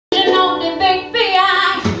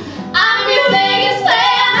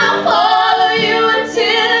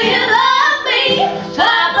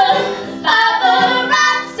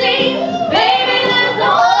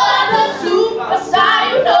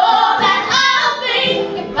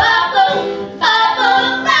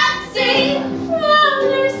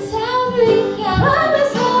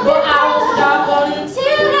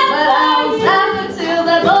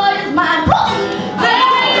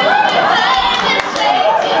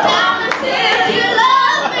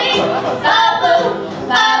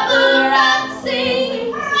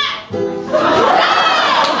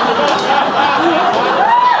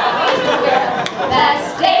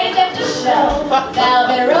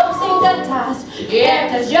dance. Yeah,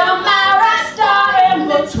 'cause you're my rock star in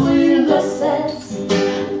between the sets.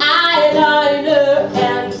 Eyeliner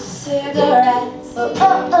and cigarettes.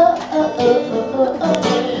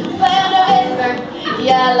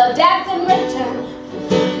 Yellow dads in return.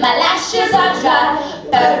 My lashes are dry,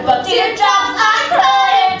 purple teardrops I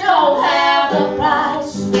cry. Don't have the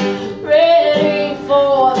price. Ready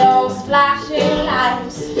for those flashing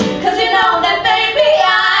lights. 'Cause you know that baby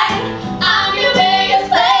I'm your biggest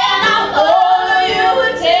fan. I'll follow you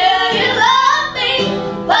until you love me.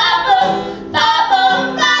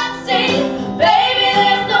 Paperazzi, baby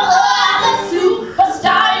there's no other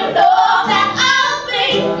superstar. You know that I'll be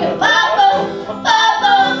your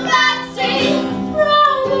paparazzi.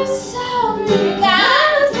 Promise I'll be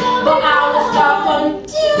kind, but I was talking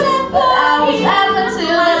to that boy. I was laughing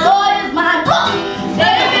till that boy is mine.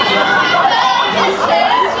 Baby, you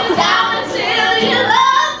chase you down until you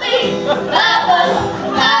love me.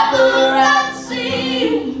 Paparazzi.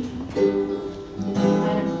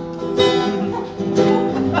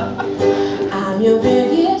 I'm your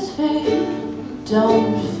biggest fan.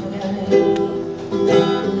 Don't forget me.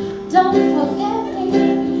 Don't forget me.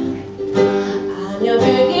 I'm your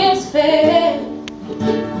biggest fan.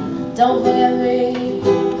 Don't forget me.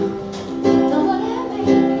 Don't forget me.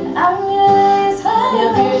 I'm your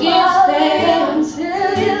biggest fan. Until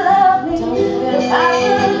you love me. Don't forget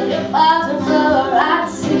me.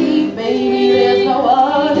 Paparazzi, baby, there's no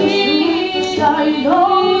other superstar. You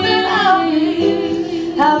know that I'll be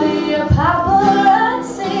your paparazzi. Paparazzi,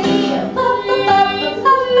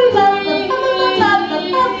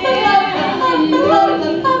 baby.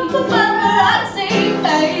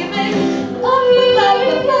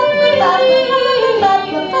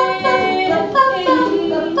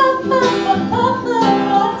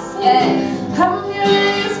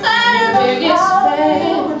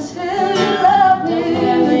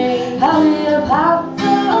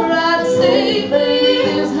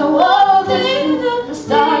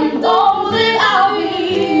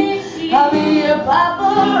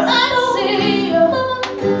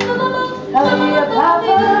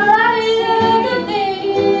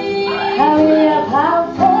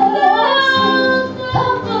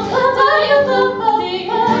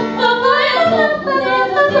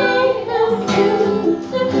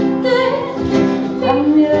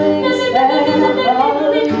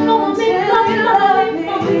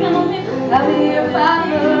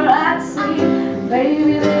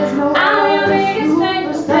 Baby, there's no other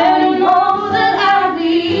superstar. You know that I'll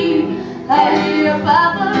be your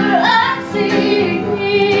paparazzi.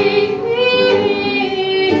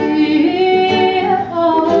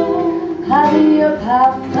 I'll be your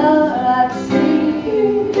paparazzi.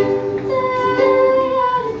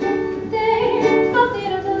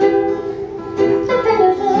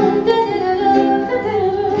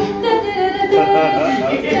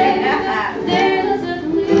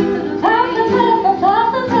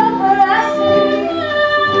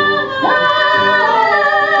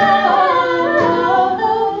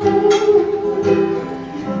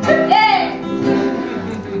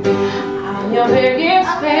 Your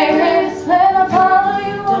biggest fan, when I follow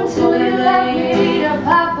you until you love me.